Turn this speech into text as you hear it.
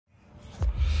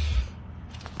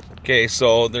Okay,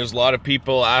 so there's a lot of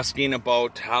people asking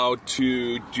about how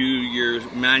to do your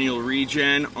manual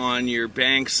regen on your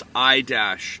Banks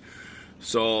Idash.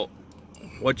 So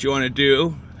what you want to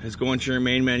do is go into your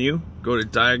main menu, go to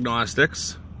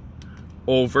Diagnostics,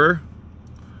 over,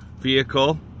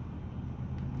 Vehicle,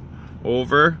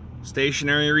 over,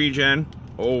 Stationary Regen,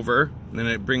 over, and then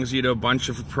it brings you to a bunch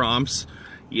of prompts.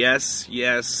 Yes,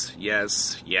 yes,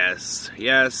 yes, yes,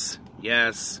 yes,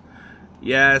 yes,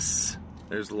 yes.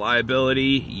 There's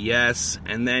liability, yes,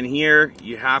 and then here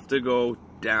you have to go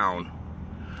down.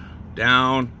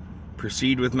 Down,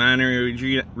 proceed with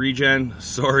manual regen,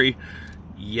 sorry,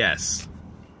 yes.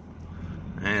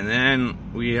 And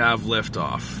then we have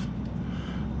liftoff.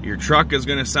 Your truck is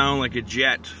gonna sound like a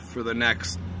jet for the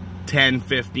next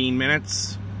 10-15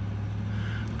 minutes.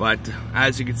 But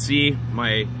as you can see,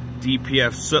 my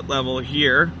DPF soot level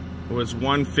here was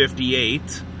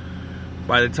 158.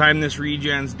 By the time this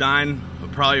regen's done, it'll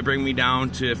probably bring me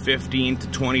down to 15 to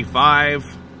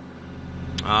 25.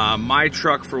 My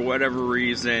truck, for whatever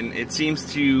reason, it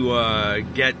seems to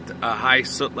get a high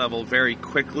soot level very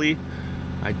quickly.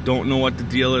 I don't know what the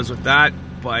deal is with that,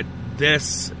 but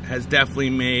this has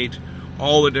definitely made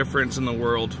all the difference in the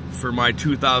world for my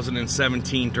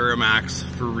 2017 Duramax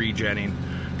for regenning.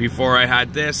 Before I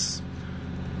had this,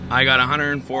 I got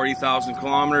 140,000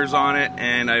 kilometers on it,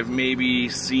 and I've maybe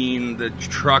seen the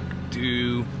truck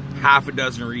do half a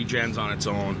dozen regens on its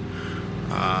own.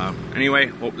 Anyway,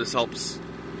 hope this helps.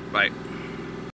 Bye.